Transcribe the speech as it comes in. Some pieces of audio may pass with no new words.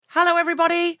Hello,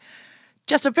 everybody.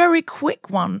 Just a very quick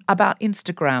one about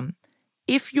Instagram.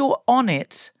 If you're on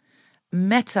it,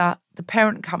 Meta, the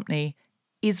parent company,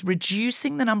 is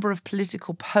reducing the number of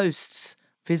political posts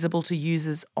visible to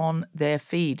users on their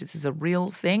feed. This is a real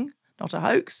thing, not a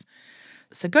hoax.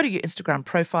 So go to your Instagram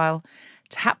profile,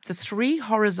 tap the 3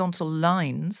 horizontal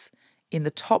lines in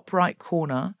the top right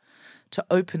corner to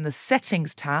open the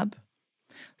Settings tab,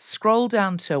 scroll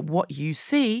down to What You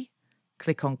See,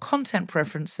 click on Content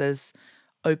Preferences,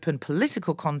 open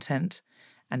Political Content,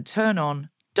 and turn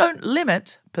on Don't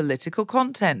Limit Political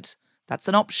Content. That's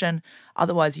an option.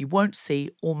 Otherwise, you won't see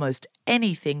almost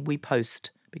anything we post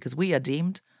because we are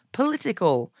deemed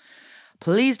political.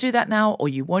 Please do that now, or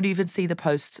you won't even see the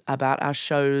posts about our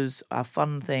shows, our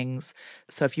fun things.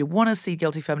 So if you want to see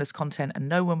Guilty Feminist content and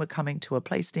know when we're coming to a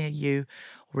place near you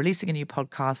or releasing a new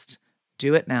podcast,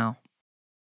 do it now.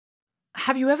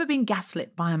 Have you ever been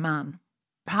gaslit by a man?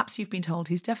 Perhaps you've been told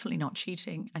he's definitely not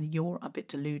cheating and you're a bit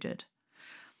deluded.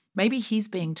 Maybe he's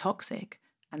being toxic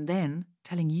and then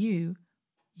telling you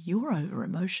you're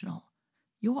over-emotional,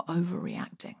 you're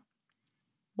overreacting.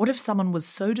 What if someone was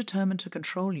so determined to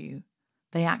control you,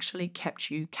 they actually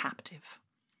kept you captive?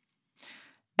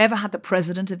 Ever had the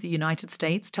President of the United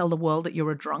States tell the world that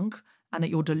you're a drunk and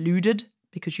that you're deluded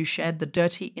because you shared the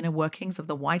dirty inner workings of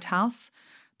the White House?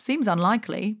 Seems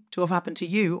unlikely to have happened to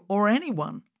you or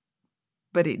anyone.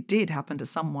 But it did happen to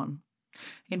someone.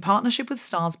 In partnership with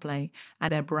Starzplay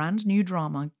and their brand new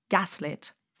drama,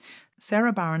 Gaslit,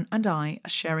 Sarah Barron and I are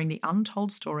sharing the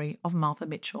untold story of Martha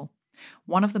Mitchell,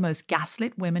 one of the most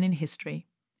gaslit women in history,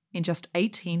 in just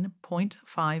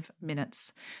 18.5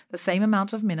 minutes, the same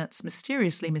amount of minutes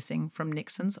mysteriously missing from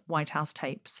Nixon's White House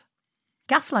tapes.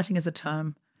 Gaslighting is a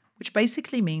term which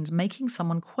basically means making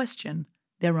someone question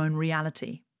their own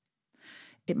reality.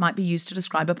 It might be used to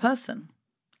describe a person,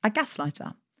 a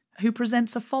gaslighter, who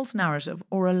presents a false narrative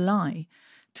or a lie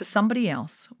to somebody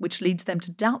else, which leads them to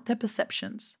doubt their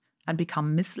perceptions and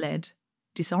become misled,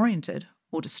 disoriented,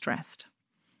 or distressed.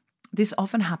 This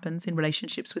often happens in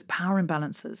relationships with power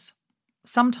imbalances.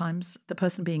 Sometimes the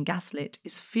person being gaslit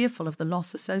is fearful of the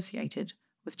loss associated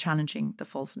with challenging the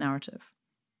false narrative.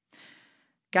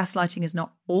 Gaslighting is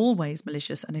not always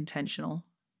malicious and intentional,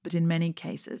 but in many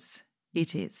cases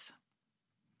it is.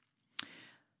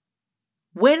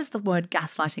 Where does the word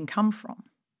gaslighting come from?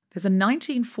 There's a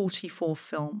 1944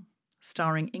 film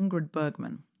starring Ingrid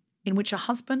Bergman in which a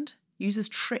husband uses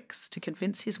tricks to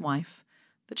convince his wife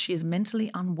that she is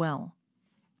mentally unwell,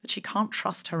 that she can't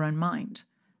trust her own mind,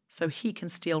 so he can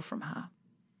steal from her.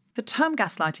 The term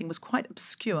gaslighting was quite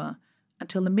obscure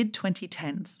until the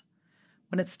mid-2010s,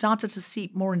 when it started to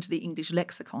seep more into the English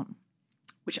lexicon,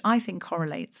 which I think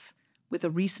correlates with a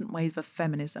recent wave of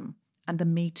feminism and the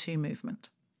Me Too movement.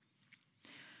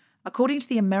 According to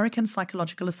the American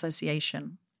Psychological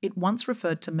Association, it once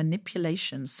referred to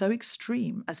manipulation so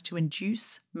extreme as to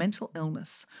induce mental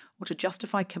illness or to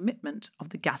justify commitment of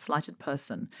the gaslighted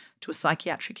person to a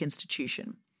psychiatric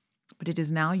institution, but it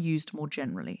is now used more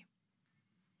generally.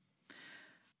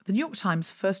 The New York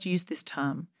Times first used this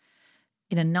term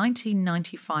in a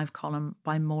 1995 column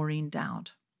by Maureen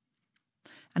Dowd,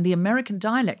 and the American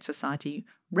Dialect Society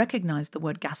recognized the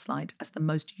word gaslight as the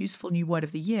most useful new word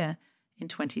of the year in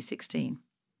 2016.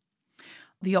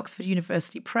 The Oxford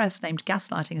University Press named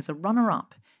gaslighting as a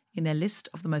runner-up in their list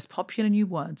of the most popular new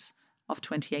words of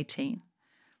 2018.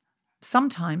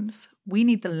 Sometimes we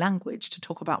need the language to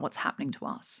talk about what's happening to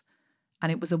us,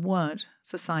 and it was a word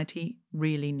society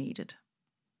really needed.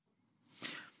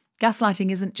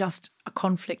 Gaslighting isn't just a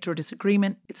conflict or a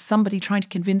disagreement, it's somebody trying to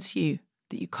convince you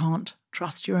that you can't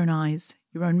trust your own eyes,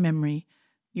 your own memory,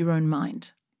 your own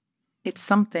mind. It's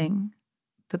something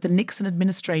that the Nixon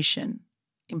administration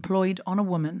employed on a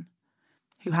woman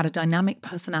who had a dynamic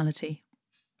personality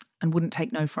and wouldn't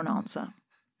take no for an answer.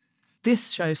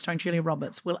 This show, starring Julia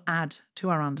Roberts, will add to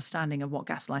our understanding of what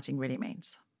gaslighting really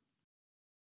means.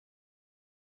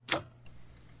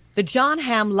 The John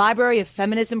Hamm Library of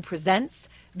Feminism presents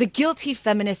The Guilty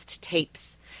Feminist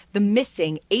Tapes, the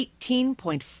missing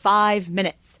 18.5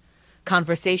 minutes,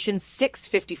 Conversation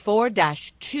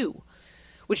 654-2,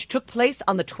 which took place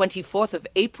on the 24th of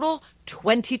April,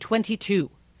 2022.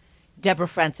 Deborah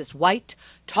Francis White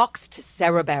talks to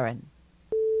Sarah Barron.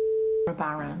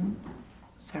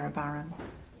 Sarah Barron,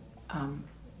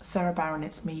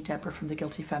 it's me, Deborah, from The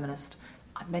Guilty Feminist.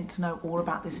 I meant to know all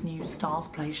about this new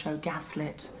Starzplay show,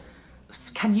 Gaslit.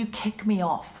 Can you kick me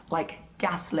off? Like,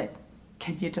 gaslit,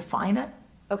 can you define it?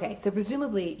 Okay, so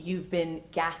presumably you've been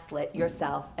gaslit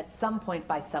yourself at some point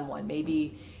by someone.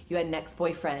 Maybe you had an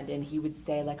ex-boyfriend and he would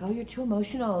say like, oh, you're too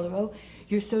emotional, or oh,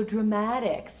 you're so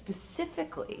dramatic.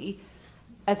 Specifically,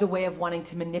 as a way of wanting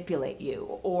to manipulate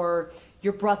you, or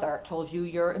your brother told you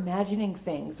you're imagining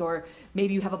things, or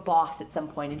maybe you have a boss at some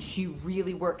point and she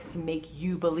really works to make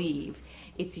you believe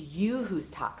it's you who's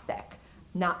toxic,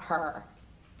 not her.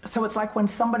 So it's like when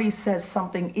somebody says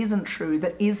something isn't true,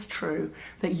 that is true,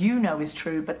 that you know is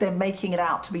true, but they're making it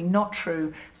out to be not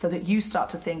true, so that you start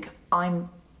to think, I'm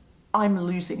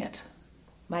losing it.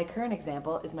 My current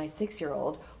example is my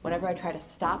 6-year-old. Whenever I try to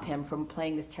stop him from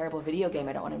playing this terrible video game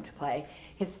I don't want him to play,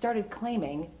 has started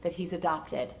claiming that he's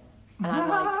adopted. And I'm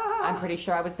like, I'm pretty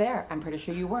sure I was there. I'm pretty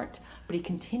sure you weren't. But he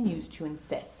continues to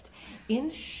insist. In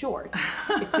short,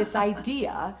 it's this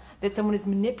idea that someone is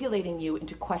manipulating you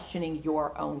into questioning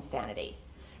your own sanity.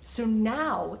 So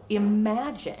now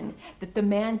imagine that the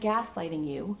man gaslighting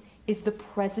you is the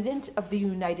President of the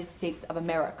United States of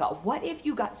America. What if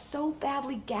you got so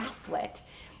badly gaslit,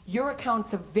 your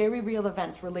accounts of very real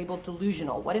events were labeled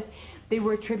delusional? What if they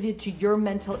were attributed to your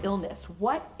mental illness?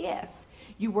 What if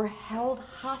you were held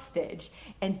hostage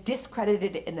and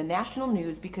discredited in the national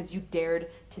news because you dared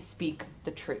to speak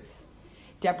the truth?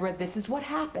 Deborah, this is what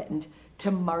happened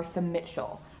to Martha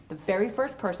Mitchell, the very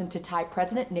first person to tie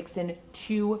President Nixon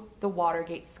to the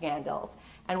Watergate scandals,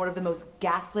 and one of the most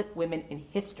gaslit women in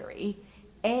history,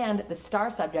 and the star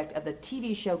subject of the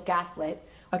TV show Gaslit.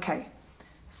 Okay,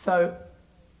 so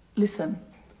listen,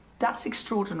 that's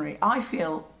extraordinary. I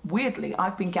feel, weirdly,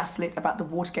 I've been gaslit about the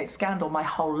Watergate scandal my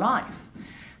whole life,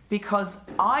 because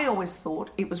I always thought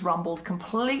it was rumbled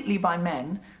completely by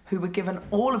men who were given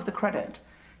all of the credit,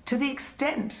 to the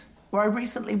extent where I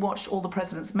recently watched All the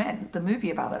President's Men, the movie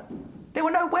about it. There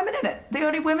were no women in it. The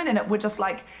only women in it were just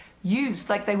like used,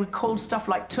 like they were called stuff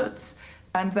like toots,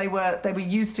 and they were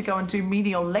used to go and do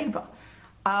menial labor.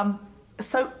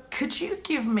 So could you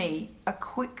give me a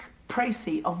quick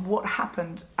précis of what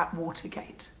happened at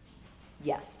Watergate?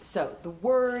 Yes, so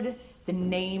the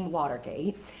name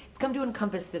Watergate, it's come to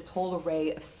encompass this whole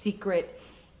array of secret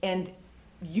and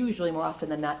usually more often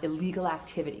than not illegal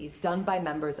activities done by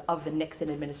members of the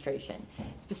Nixon administration.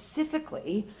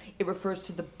 Specifically, it refers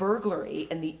to the burglary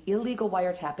and the illegal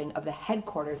wiretapping of the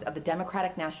headquarters of the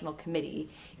Democratic National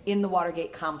Committee in the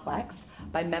Watergate complex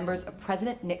by members of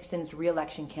President Nixon's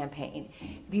re-election campaign.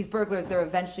 These burglars, they're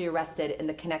eventually arrested and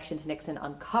the connection to Nixon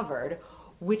uncovered,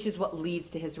 which is what leads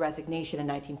to his resignation in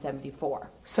 1974.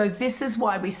 So this is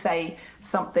why we say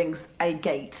something's a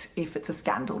gate if it's a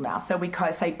scandal now. So we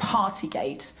kind of say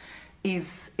Partygate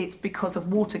it's because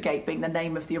of Watergate being the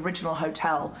name of the original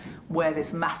hotel where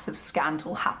this massive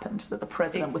scandal happened, that the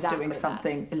president was doing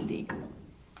something illegal.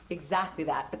 Exactly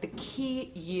that. But the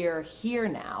key year here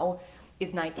now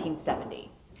is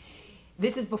 1970.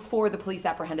 This is before the police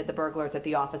apprehended the burglars at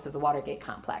the office of the Watergate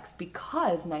complex,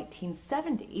 because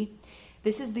 1970,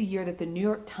 this is the year that the New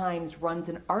York Times runs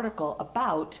an article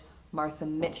about Martha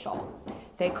Mitchell.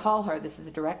 They call her, this is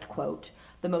a direct quote,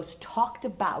 the most talked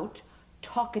about,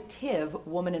 talkative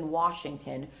woman in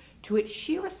Washington, to which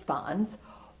she responds,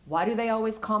 "Why do they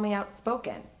always call me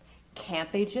outspoken?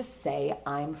 Can't they just say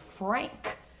I'm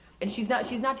frank?" And she's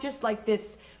not just like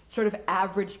this sort of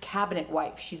average cabinet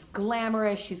wife. She's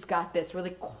glamorous. She's got this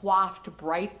really coiffed,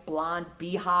 bright blonde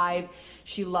beehive.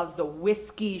 She loves the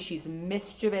whiskey. She's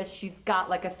mischievous. She's got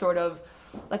like a sort of,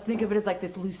 let's think of it as like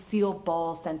this Lucille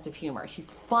Ball sense of humor.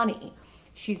 She's funny.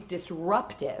 She's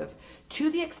disruptive, to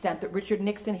the extent that Richard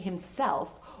Nixon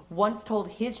himself once told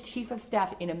his chief of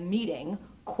staff in a meeting,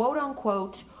 quote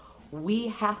unquote, "We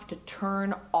have to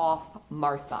turn off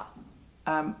Martha."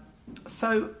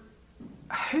 So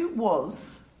who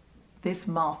was this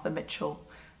Martha Mitchell,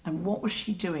 and what was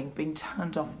she doing being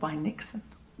turned off by Nixon?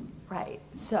 Right.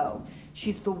 So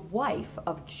she's the wife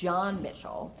of John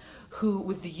Mitchell, who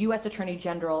was the U.S. Attorney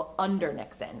General under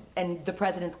Nixon and the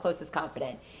president's closest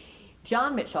confidant.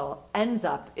 John Mitchell ends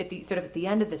up at the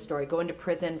end of this story going to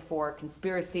prison for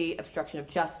conspiracy, obstruction of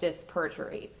justice,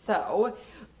 perjury. So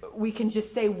we can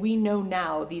just say we know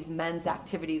now these men's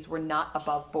activities were not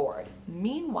above board.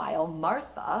 Meanwhile,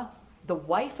 Martha, the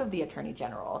wife of the Attorney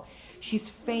General, she's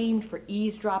famed for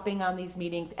eavesdropping on these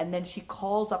meetings, and then she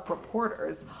calls up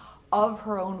reporters of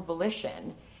her own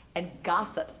volition and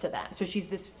gossips to them. So she's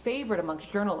this favorite amongst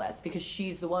journalists because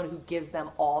she's the one who gives them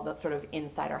all the sort of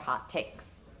insider hot takes.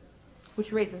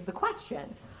 Which raises the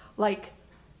question, like,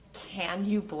 can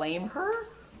you blame her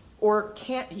or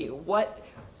can't you?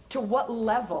 To what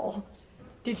level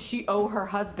did she owe her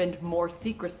husband more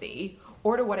secrecy,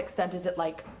 or to what extent is it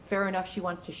like, fair enough, she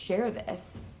wants to share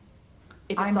this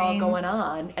if it's all going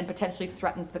on and potentially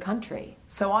threatens the country?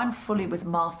 So I'm fully with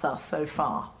Martha so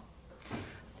far.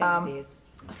 Samesies.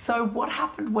 So what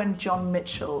happened when John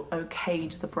Mitchell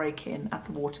okayed the break-in at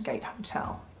the Watergate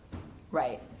Hotel?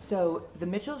 Right. So the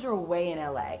Mitchells are away in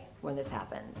LA when this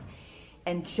happens.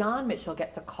 And John Mitchell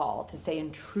gets a call to say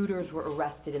intruders were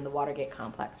arrested in the Watergate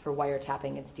complex for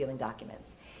wiretapping and stealing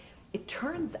documents. It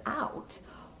turns out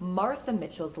Martha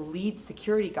Mitchell's lead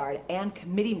security guard and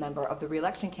committee member of the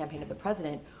re-election campaign of the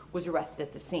president was arrested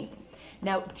at the scene.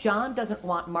 Now, John doesn't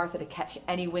want Martha to catch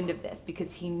any wind of this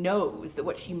because he knows that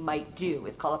what she might do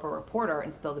is call up a reporter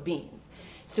and spill the beans.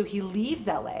 So he leaves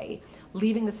LA,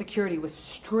 leaving the security with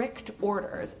strict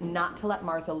orders not to let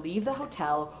Martha leave the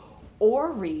hotel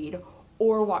or read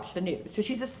or watch the news. So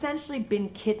she's essentially been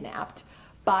kidnapped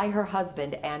by her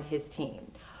husband and his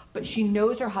team. But she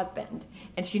knows her husband,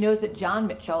 and she knows that John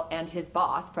Mitchell and his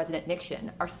boss, President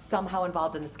Nixon, are somehow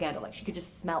involved in the scandal. Like, she could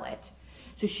just smell it.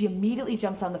 So she immediately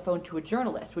jumps on the phone to a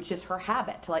journalist, which is her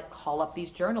habit, to call up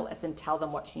these journalists and tell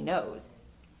them what she knows.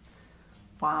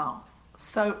 Wow.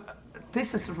 So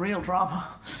this is real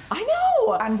drama. I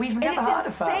know! And we've never heard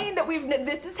of her. It's insane that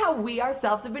this is how we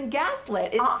ourselves have been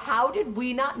gaslit. How did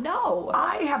we not know?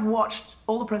 I have watched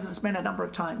All the President's Men a number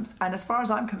of times, and as far as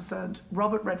I'm concerned,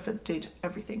 Robert Redford did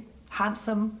everything.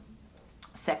 Handsome,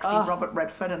 sexy Robert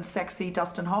Redford and sexy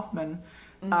Dustin Hoffman.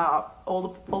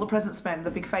 All the President's Men,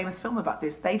 the big famous film about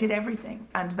this, they did everything,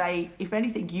 and they, if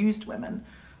anything, used women,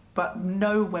 but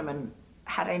no women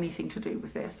had anything to do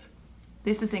with this.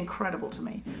 This is incredible to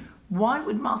me. Why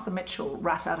would Martha Mitchell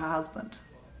rat out her husband?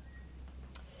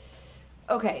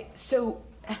 Okay, so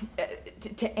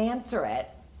to answer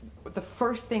it, the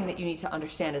first thing that you need to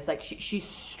understand is she's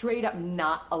straight up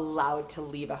not allowed to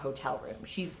leave a hotel room.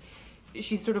 She's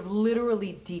sort of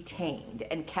literally detained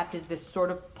and kept as this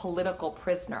sort of political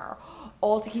prisoner,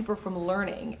 all to keep her from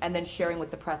learning and then sharing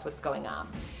with the press what's going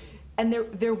on. And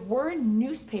there were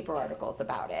newspaper articles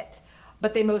about it,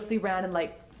 but they mostly ran in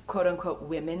quote unquote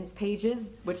women's pages,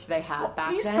 which they had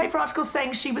back then. Newspaper articles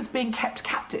saying she was being kept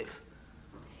captive.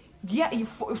 Yeah,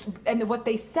 and what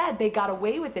they said, they got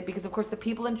away with it because, of course, the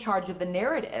people in charge of the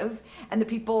narrative and the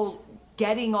people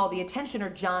getting all the attention are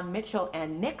John Mitchell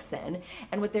and Nixon.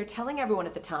 And what they're telling everyone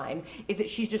at the time is that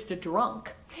she's just a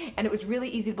drunk. And it was really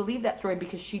easy to believe that story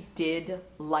because she did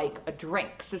like a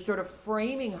drink. So sort of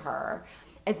framing her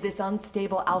as this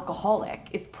unstable alcoholic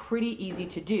is pretty easy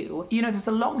to do. You know, there's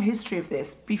a long history of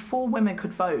this. Before women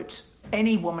could vote,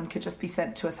 any woman could just be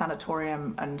sent to a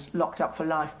sanatorium and locked up for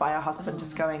life by her husband,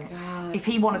 just going, God. If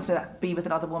he wanted to be with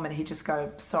another woman, he'd just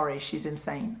go, sorry, she's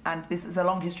insane. And this is a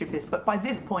long history of this. But by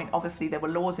this point, obviously, there were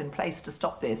laws in place to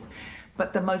stop this.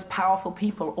 But the most powerful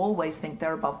people always think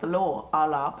they're above the law, a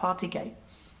la Partygate.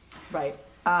 Right.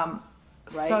 Right.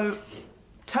 So,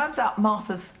 turns out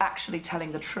Martha's actually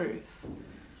telling the truth.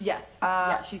 Yes.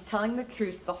 Yeah, she's telling the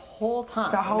truth the whole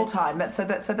time. The whole time. But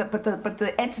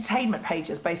the entertainment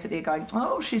pages basically are going,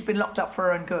 oh, she's been locked up for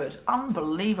her own good.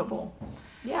 Unbelievable.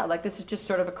 Yeah, this is just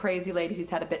sort of a crazy lady who's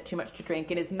had a bit too much to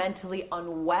drink and is mentally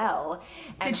unwell.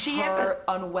 And her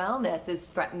unwellness is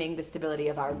threatening the stability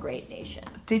of our great nation.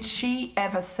 Did she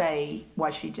ever say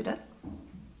why she did it?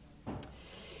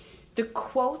 The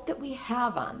quote that we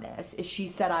have on this is she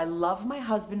said, I love my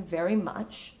husband very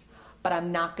much, but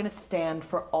I'm not going to stand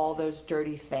for all those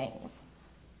dirty things.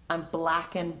 I'm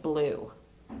black and blue.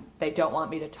 They don't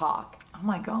want me to talk. Oh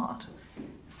my God.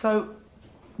 So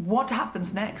what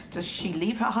happens next? Does she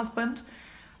leave her husband?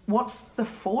 What's the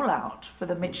fallout for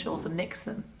the Mitchells and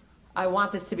Nixon? I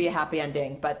want this to be a happy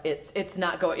ending, but it's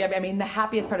not going. I mean, the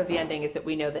happiest part of the ending is that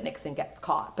we know that Nixon gets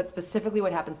caught. But specifically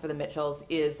what happens for the Mitchells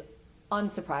is,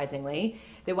 unsurprisingly,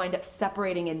 they wind up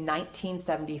separating in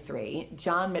 1973.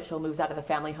 John Mitchell moves out of the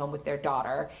family home with their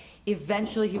daughter.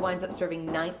 Eventually, he winds up serving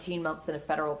 19 months in a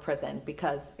federal prison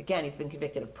because, again, he's been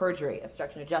convicted of perjury,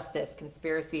 obstruction of justice,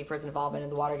 conspiracy for his involvement in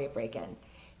the Watergate break-in.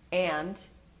 And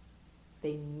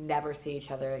they never see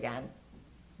each other again.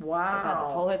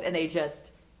 Wow. And they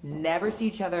just never see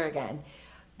each other again.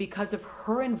 Because of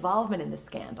her involvement in the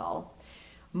scandal,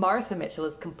 Martha Mitchell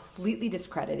is completely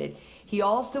discredited. He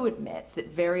also admits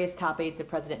that various top aides of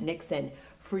President Nixon,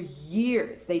 for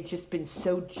years, they'd just been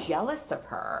so jealous of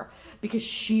her because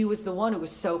she was the one who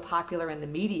was so popular in the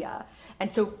media.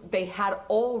 And so they had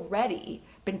already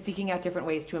been seeking out different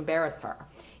ways to embarrass her.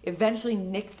 Eventually,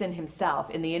 Nixon himself,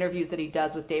 in the interviews that he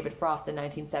does with David Frost in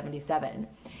 1977,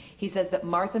 he says that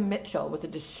Martha Mitchell was a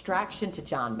distraction to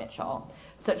John Mitchell,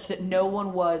 such that no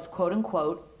one was, quote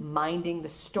unquote, minding the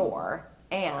store.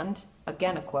 And,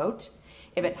 again a quote,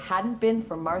 if it hadn't been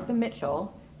for Martha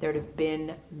Mitchell, there'd have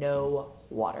been no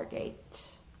Watergate.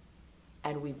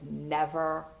 And we've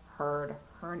never heard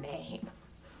her name.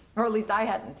 Or at least I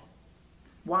hadn't.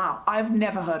 Wow, I've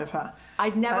never heard of her.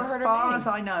 I'd never heard her name. As far as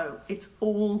I know, it's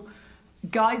all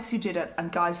guys who did it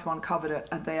and guys who uncovered it,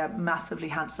 and they are massively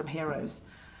handsome heroes.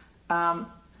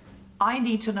 I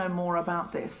need to know more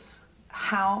about this.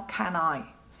 How can I,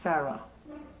 Sarah?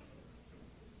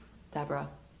 Deborah,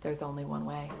 there's only one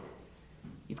way.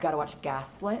 You've got to watch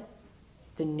Gaslit,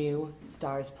 the new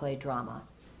Starzplay drama.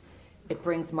 It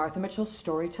brings Martha Mitchell's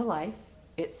story to life.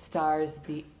 It stars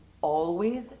the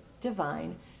always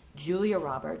divine Julia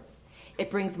Roberts.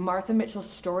 It brings Martha Mitchell's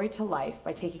story to life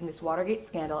by taking this Watergate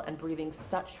scandal and breathing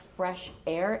such fresh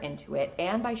air into it,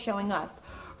 and by showing us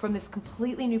from this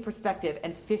completely new perspective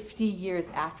and 50 years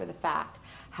after the fact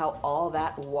how all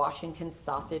that Washington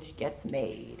sausage gets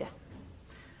made.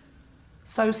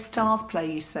 So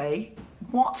Starzplay, you say?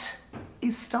 What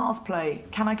is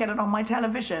Starzplay? Can I get it on my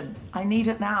television? I need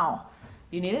it now.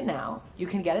 You need it now. You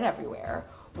can get it everywhere.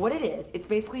 What it is, it's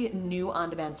basically a new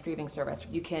on-demand streaming service.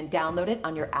 You can download it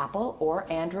on your Apple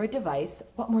or Android device.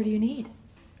 What more do you need?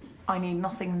 I need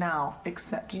nothing now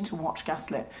except to watch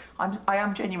Gaslit. I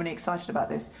am genuinely excited about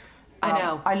this. I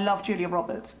know. I love Julia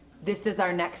Roberts. This is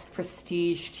our next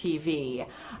prestige TV.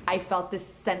 I felt this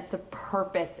sense of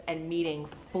purpose and meaning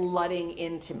flooding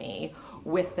into me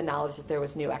with the knowledge that there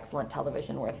was new excellent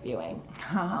television worth viewing.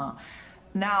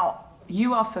 Now,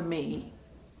 you are for me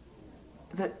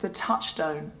the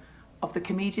touchstone of the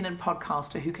comedian and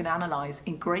podcaster who can analyse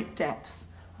in great depth,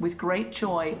 with great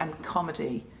joy and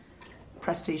comedy,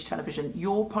 prestige television.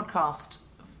 Your podcast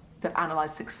that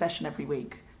analysed Succession every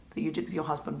week that you did with your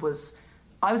husband was...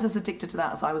 I was as addicted to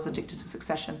that as I was addicted to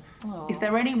Succession. Aww. Is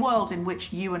there any world in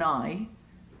which you and I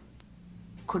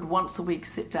could once a week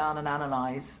sit down and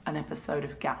analyse an episode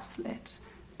of Gaslit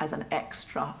as an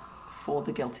extra for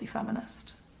The Guilty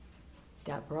Feminist?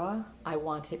 Deborah, I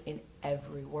want it in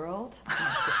every world, not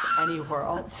just any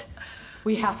world.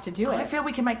 We have to do it. I feel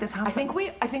we can make this happen.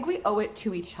 I think we owe it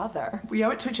to each other. We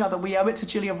owe it to each other. We owe it to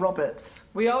Julia Roberts.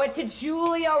 We owe it to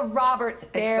Julia Roberts.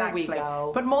 There Exactly. we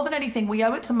go. But more than anything, we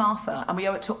owe it to Martha, and we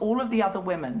owe it to all of the other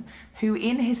women who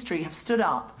in history have stood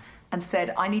up and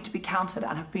said, I need to be countered,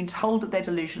 and have been told that they're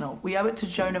delusional. We owe it to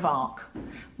Joan of Arc.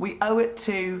 We owe it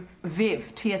to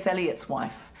Viv, T.S. Eliot's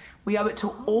wife. We owe it to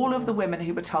all of the women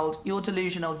who were told, you're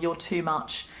delusional, you're too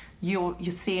much, you're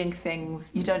seeing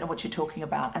things, you don't know what you're talking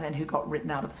about, and then who got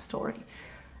written out of the story.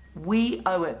 We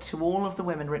owe it to all of the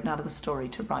women written out of the story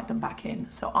to write them back in.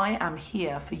 So I am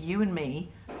here for you and me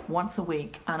once a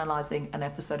week analysing an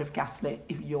episode of Gaslit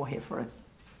if you're here for it.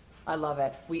 I love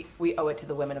it. We owe it to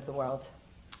the women of the world.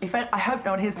 I hope no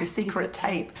one hears the secret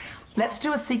tape. Let's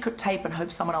do a secret tape and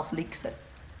hope someone else leaks it.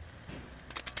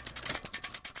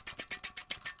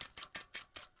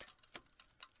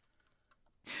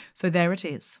 So there it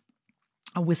is,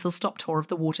 a whistle-stop tour of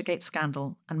the Watergate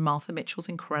scandal and Martha Mitchell's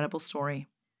incredible story.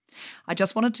 I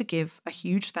just wanted to give a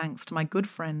huge thanks to my good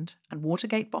friend and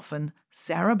Watergate boffin,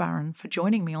 Sarah Barron, for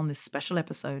joining me on this special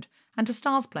episode, and to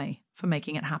Starzplay for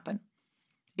making it happen.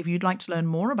 If you'd like to learn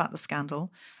more about the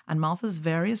scandal and Martha's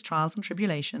various trials and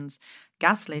tribulations,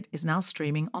 Gaslit is now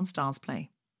streaming on Starzplay.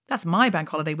 That's my bank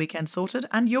holiday weekend sorted,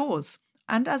 and yours.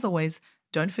 And as always,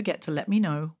 don't forget to let me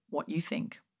know what you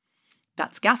think.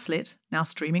 That's Gaslit, now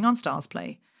streaming on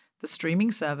Starzplay, the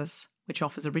streaming service which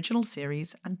offers original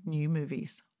series and new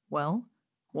movies. Well,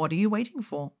 what are you waiting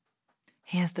for?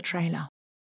 Here's the trailer.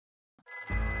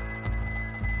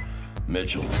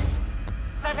 Mitchell.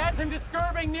 I've had some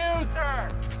disturbing news, sir.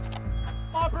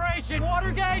 Operation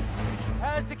Watergate.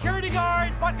 Security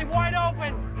guards busted wide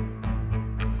open.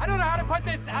 I don't know how to put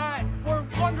this. We're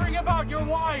wondering about your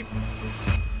wife.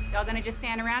 Y'all gonna just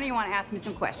stand around or you want to ask me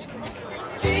some questions?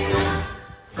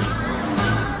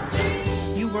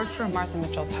 You work for Martha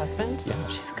Mitchell's husband? Yeah.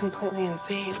 She's completely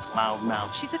insane. Loud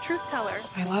mouth. She's a truth teller.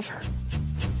 I love her.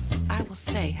 I will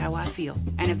say how I feel.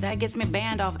 And if that gets me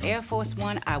banned off Air Force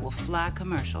One, I will fly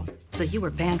commercial. So you were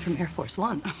banned from Air Force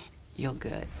One? You're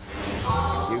good.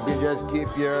 You can just keep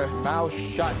your mouth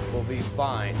shut, we'll be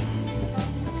fine.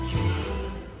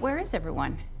 Where is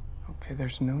everyone? Okay,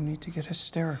 there's no need to get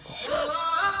hysterical.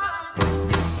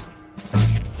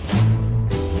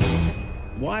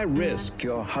 Why risk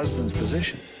your husband's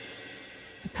position?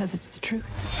 Because it's the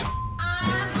truth.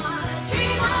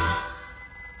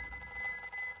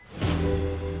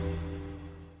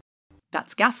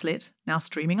 That's Gaslit, now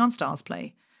streaming on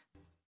Starzplay,